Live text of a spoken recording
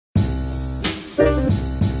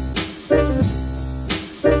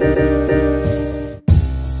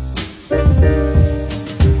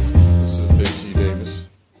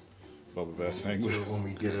bobbass angler. When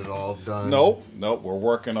we get it all done. Nope. We're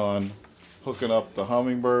working on hooking up the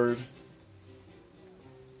Hummingbird.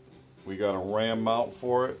 We got a ram mount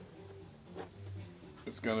for it.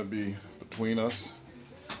 It's gonna be between us.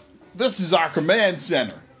 This is our command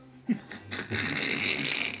center.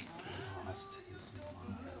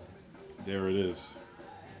 There it is.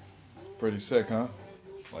 Pretty sick, huh?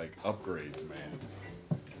 Like upgrades, man.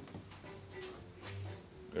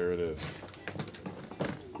 There it is.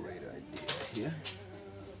 Great idea. Yeah.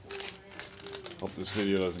 Hope this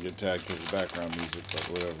video doesn't get tagged because of background music, but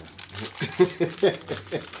whatever.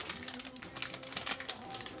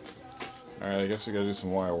 Alright, I guess we gotta do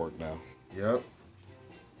some wire work now. Yep.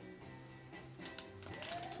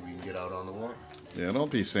 So we can get out on the water. Yeah, don't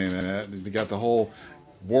be saying that. We got the whole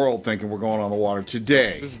world thinking we're going on the water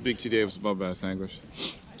today. This is Big T Davis of Bub Bass Anglers.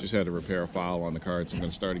 Just had to repair a foul on the card, so I'm going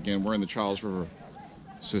to start again. We're in the Charles River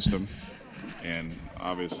system, and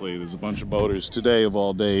obviously there's a bunch of boaters today of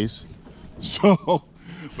all days. So,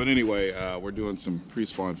 but anyway, we're doing some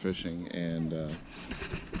pre-spawn fishing, and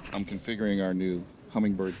I'm configuring our new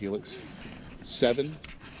Hummingbird Helix 7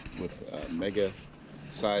 with mega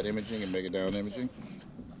side imaging and mega down imaging.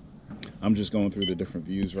 I'm just going through the different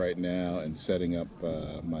views right now and setting up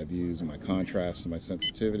my views and my contrast and my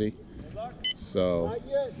sensitivity. So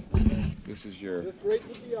this is your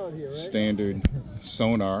standard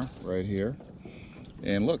sonar right here.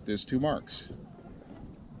 And look, there's 2 marks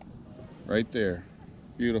right there.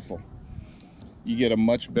 Beautiful. You get a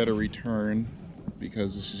much better return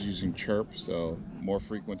because this is using chirp, so more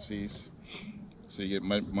frequencies. So you get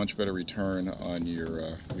much better return on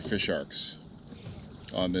your fish arcs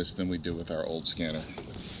on this than we do with our old scanner.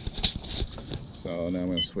 So now I'm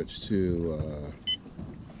going to switch to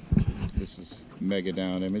this is mega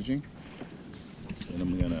down imaging, and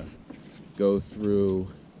I'm going to go through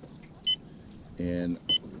and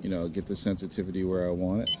get the sensitivity where I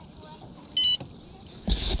want it.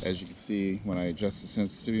 As you can see, when I adjust the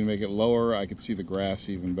sensitivity to make it lower, I can see the grass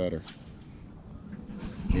even better,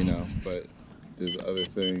 but there's other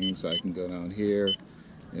things. I can go down here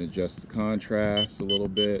and adjust the contrast a little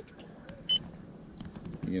bit,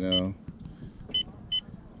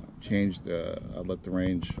 change I'll let the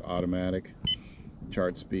range automatic,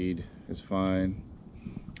 chart speed is fine,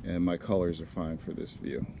 and my colors are fine for this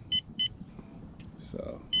view.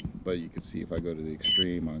 So, but you can see if I go to the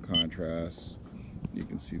extreme on contrast, you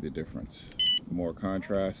can see the difference. The more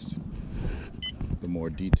contrast, the more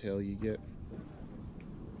detail you get.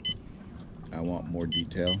 I want more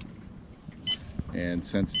detail. And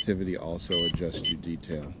sensitivity also adjusts your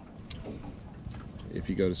detail. If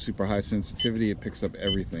you go to super high sensitivity, it picks up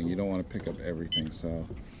everything. You don't want to pick up everything, so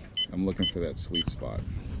I'm looking for that sweet spot.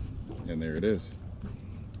 And there it is.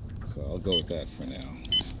 So I'll go with that for now.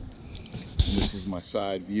 And this is my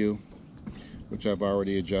side view, which I've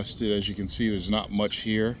already adjusted. As you can see, there's not much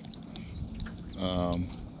here. You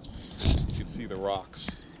can see the rocks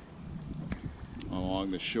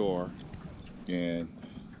along the shore, and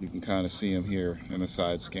you can kind of see them here in the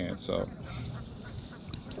side scan. So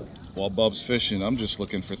while Bub's fishing, I'm just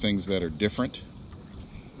looking for things that are different,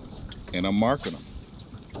 and I'm marking them.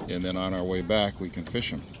 And then on our way back, we can fish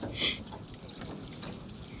them.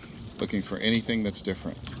 Looking for anything that's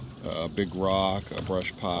different. A big rock, a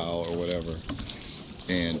brush pile, or whatever.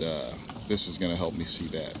 And this is going to help me see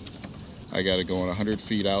that. I got it going 100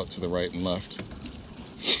 feet out to the right and left.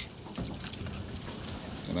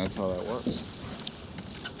 And that's how that works.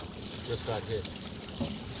 Just got hit.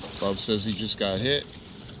 Bub says he just got hit.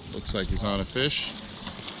 Looks like he's on a fish.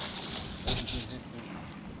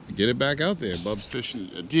 Get it back out there. Bub's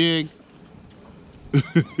fishing a jig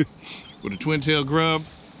with a twin tail grub.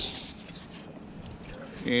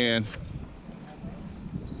 And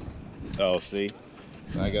oh, see,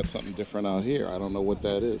 I got something different out here. I don't know what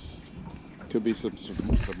that is. Could be some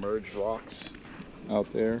submerged rocks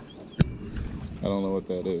out there. I don't know what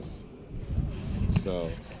that is.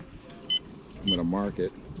 So I'm gonna mark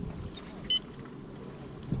it.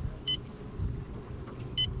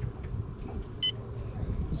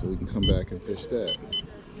 So we can come back and fish that.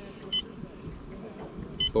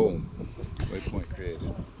 Boom. Waypoint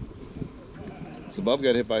created. So Bub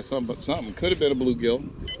got hit by something. Could have been a bluegill.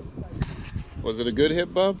 Was it a good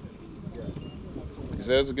hit, Bub? He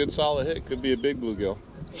said it's a good solid hit. Could be a big bluegill.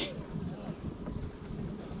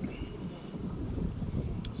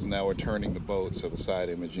 So now we're turning the boat, so the side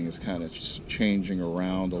imaging is kind of just changing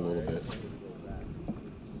around a little bit.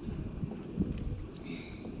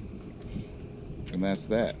 And that's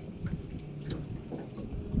that.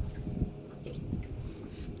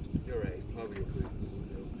 You're right, probably a big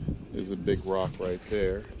bluegill. There's a big rock right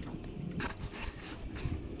there.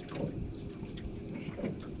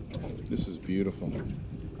 beautiful.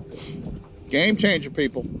 Game changer,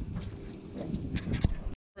 people.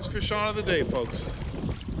 First fish on of the day, folks.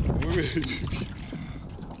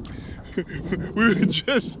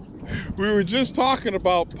 We were just talking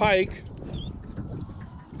about pike,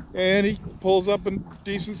 and he pulls up a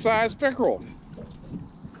decent sized pickerel.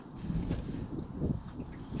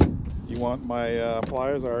 You want my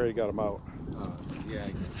pliers? I already got them out. Yeah,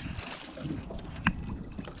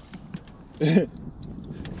 I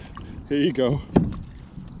Here you go.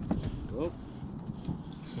 Oh.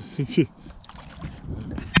 Okay.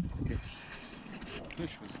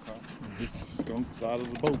 Fish was caught. This skunk's out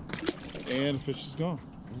of the boat, and the fish is gone.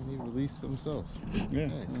 And he released himself. Yeah,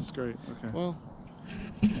 Nice. that's great. Okay. Well,